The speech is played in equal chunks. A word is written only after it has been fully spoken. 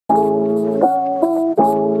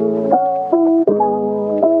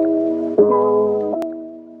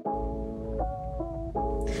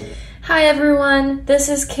everyone, this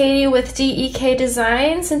is Katie with DEK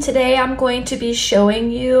Designs, and today I'm going to be showing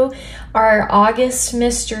you our August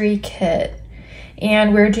mystery kit.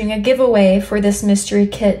 And we're doing a giveaway for this mystery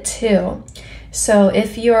kit too. So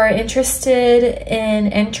if you're interested in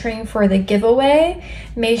entering for the giveaway,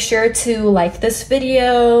 make sure to like this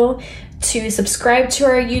video, to subscribe to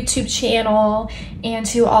our YouTube channel, and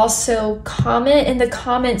to also comment in the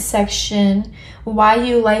comment section why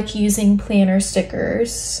you like using planner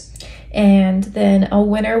stickers. And then a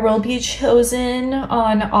winner will be chosen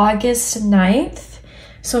on August 9th.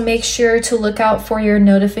 So make sure to look out for your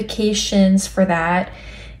notifications for that.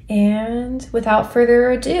 And without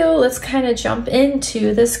further ado, let's kind of jump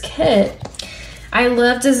into this kit. I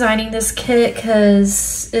love designing this kit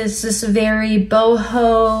because it's just very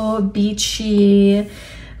boho, beachy,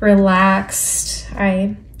 relaxed.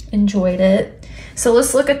 I enjoyed it. So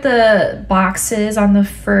let's look at the boxes on the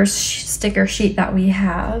first sticker sheet that we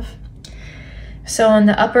have. So in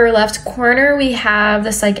the upper left corner, we have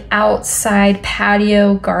this like outside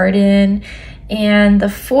patio garden, and the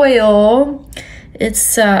foil,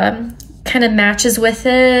 it's kind of matches with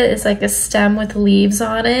it. It's like a stem with leaves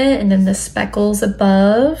on it, and then the speckles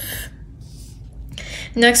above.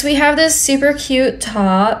 Next, we have this super cute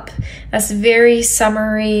top that's very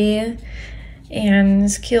summery, and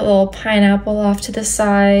this cute little pineapple off to the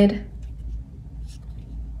side.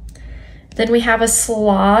 Then we have a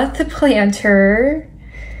sloth planter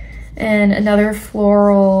and another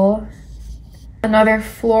floral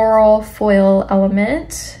foil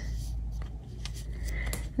element.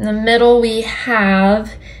 In the middle we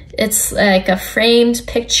have, it's like a framed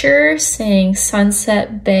picture saying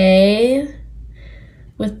Sunset Bay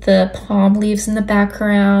with the palm leaves in the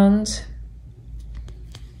background.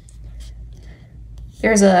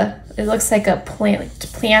 It looks like a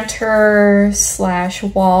planter slash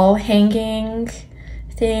wall hanging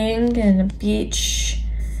thing, and a beach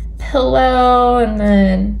pillow, and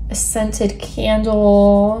then a scented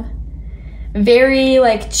candle. Very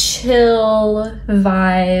like chill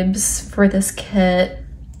vibes for this kit.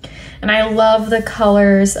 And I love the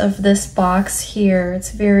colors of this box here.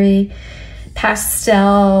 It's very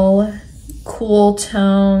pastel, cool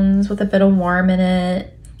tones with a bit of warm in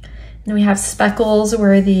it. And we have speckles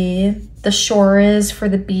where the shore is for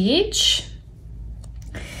the beach.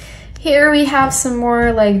 Here we have some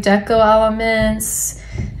more like deco elements.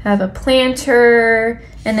 Have a planter,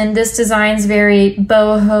 and then this design's very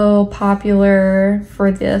boho, popular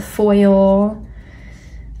for the foil.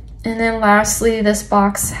 And then lastly, this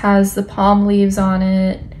box has the palm leaves on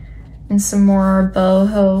it and some more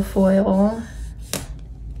boho foil.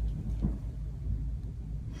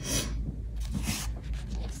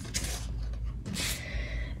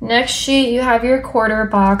 Next sheet, you have your quarter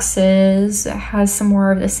boxes. It has some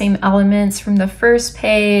more of the same elements from the first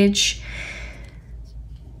page.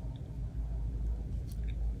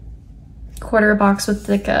 Quarter box with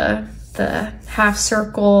like the half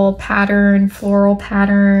circle pattern, floral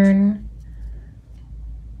pattern.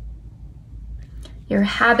 Your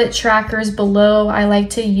habit trackers below, I like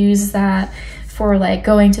to use that for like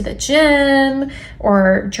going to the gym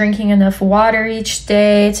or drinking enough water each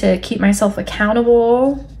day to keep myself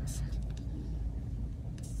accountable.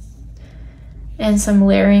 And some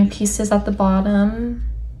layering pieces at the bottom.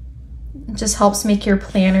 It just helps make your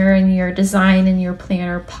planner and your design and your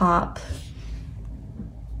planner pop.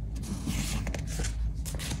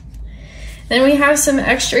 Then we have some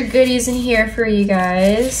extra goodies in here for you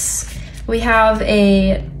guys. We have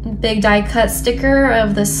a big die cut sticker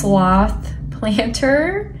of the sloth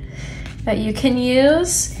planter that you can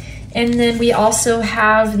use. And then we also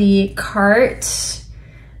have the cart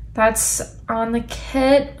that's on the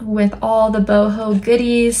kit with all the boho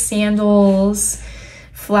goodies, sandals,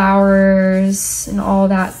 flowers, and all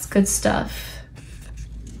that good stuff.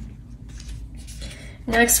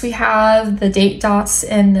 Next we have the date dots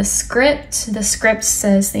and the script. The script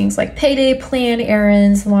says things like payday, plan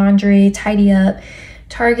errands, laundry, tidy up,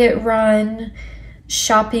 Target run,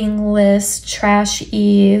 shopping list, trash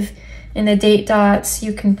eve, and the date dots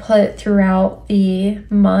you can put throughout the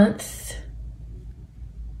month.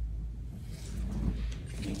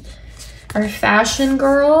 Our fashion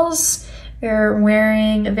girls, they're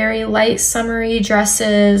wearing very light summery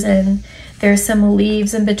dresses, and there's some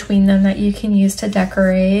leaves in between them that you can use to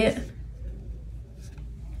decorate.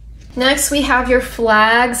 Next, we have your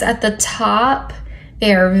flags at the top.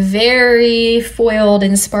 They are very foiled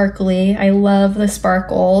and sparkly. I love the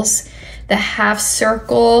sparkles. The half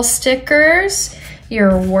circle stickers,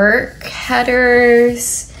 your work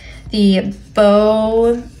headers, the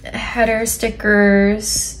bow header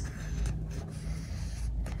stickers,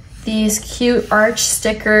 these cute arch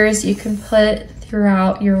stickers you can put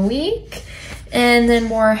throughout your week, and then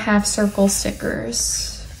more half circle stickers.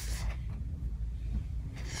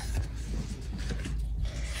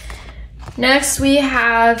 Next, we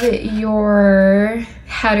have your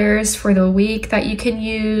headers for the week that you can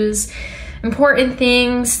use. Important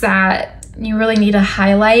things that you really need to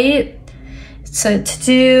highlight. So to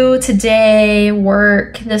do today,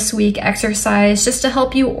 work, this week, exercise, just to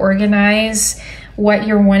help you organize what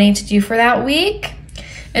you're wanting to do for that week.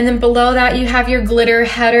 And then below that, you have your glitter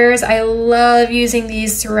headers. I love using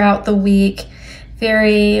these throughout the week.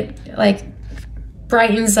 Very, like,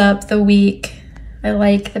 brightens up the week. I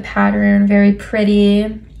like the pattern, very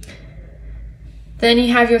pretty. Then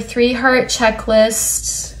you have your 3-heart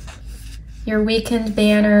checklist, your weekend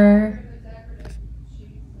banner,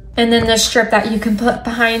 and then the strip that you can put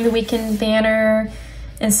behind the weekend banner,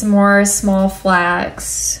 and some more small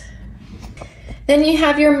flags. Then you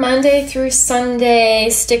have your Monday through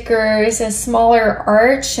Sunday stickers, a smaller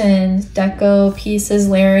arch and deco pieces,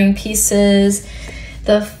 layering pieces.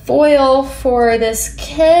 The foil for this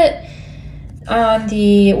kit on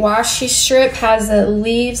the washi strip has the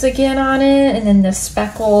leaves again on it, and then the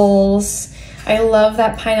speckles. I love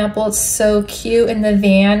that pineapple, it's so cute. And the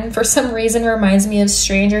van, for some reason, reminds me of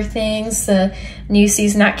Stranger Things, the new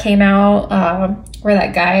season that came out, where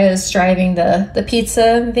that guy is driving the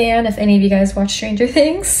pizza van. If any of you guys watch Stranger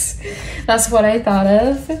Things, that's what I thought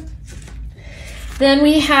of. Then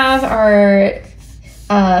we have our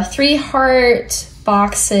 3-heart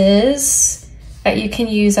boxes that you can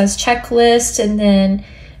use as checklist, and then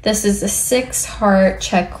this is a 6-heart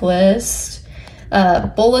checklist,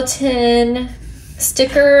 bulletin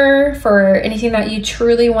sticker for anything that you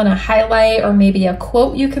truly want to highlight, or maybe a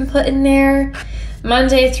quote you can put in there.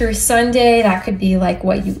 Monday through Sunday, that could be like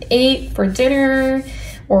what you ate for dinner,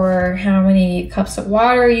 or how many cups of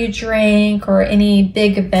water you drank, or any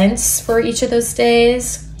big events for each of those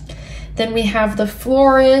days. Then we have the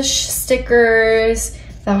flourish stickers,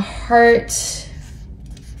 the heart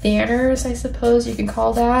banners, I suppose you could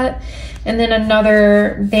call that. And then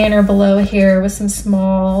another banner below here with some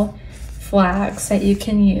small flags that you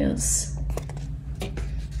can use.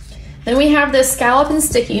 Then we have this scallop and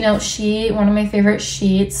sticky note sheet, one of my favorite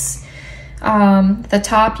sheets. At the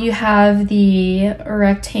top you have the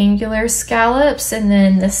rectangular scallops, and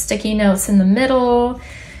then the sticky notes in the middle,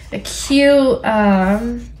 a cute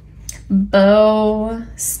bow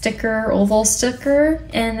sticker, oval sticker,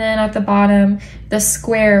 and then at the bottom the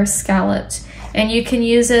square scalloped. And you can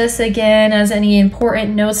use this again as any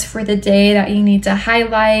important notes for the day that you need to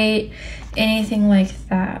highlight, anything like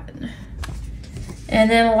that. And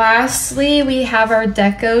then lastly, we have our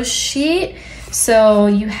deco sheet. So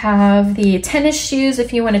you have the tennis shoes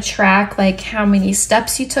if you want to track like how many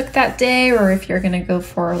steps you took that day, or if you're gonna go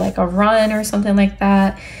for like a run or something like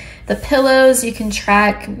that. The pillows, you can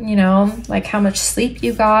track, you know, like how much sleep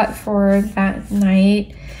you got for that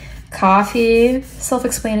night. Coffee,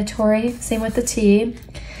 self-explanatory, same with the tea.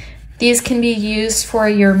 These can be used for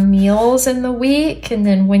your meals in the week, and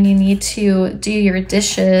then when you need to do your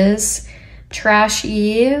dishes. Trash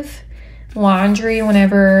eve, laundry,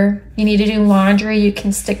 whenever you need to do laundry, you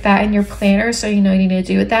can stick that in your planner so you know you need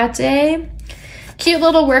to do it that day. Cute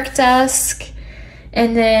little work desk.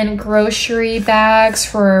 And then grocery bags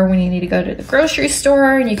for when you need to go to the grocery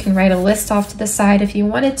store, and you can write a list off to the side if you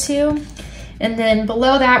wanted to. And then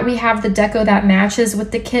below that, we have the deco that matches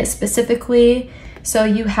with the kit specifically. So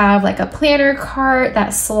you have like a planter cart, that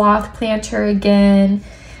sloth planter again,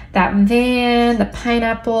 that van, the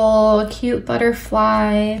pineapple, cute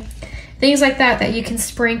butterfly, things like that that you can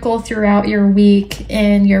sprinkle throughout your week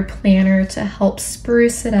in your planner to help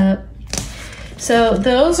spruce it up. So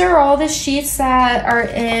those are all the sheets that are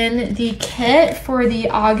in the kit for the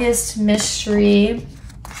August mystery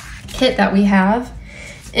kit that we have.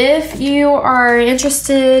 If you are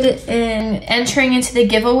interested in entering into the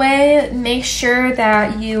giveaway, make sure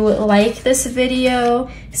that you like this video,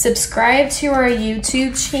 subscribe to our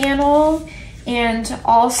YouTube channel, and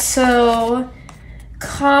also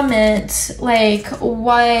comment like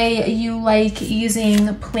why you like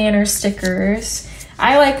using planner stickers.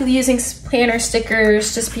 I like using planner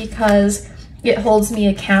stickers just because it holds me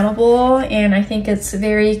accountable, and I think it's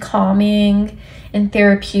very calming and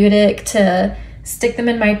therapeutic to stick them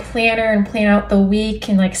in my planner and plan out the week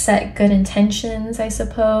and like set good intentions, I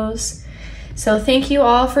suppose. So thank you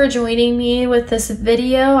all for joining me with this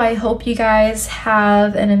video. I hope you guys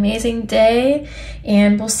have an amazing day,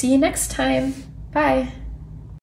 and we'll see you next time. Bye.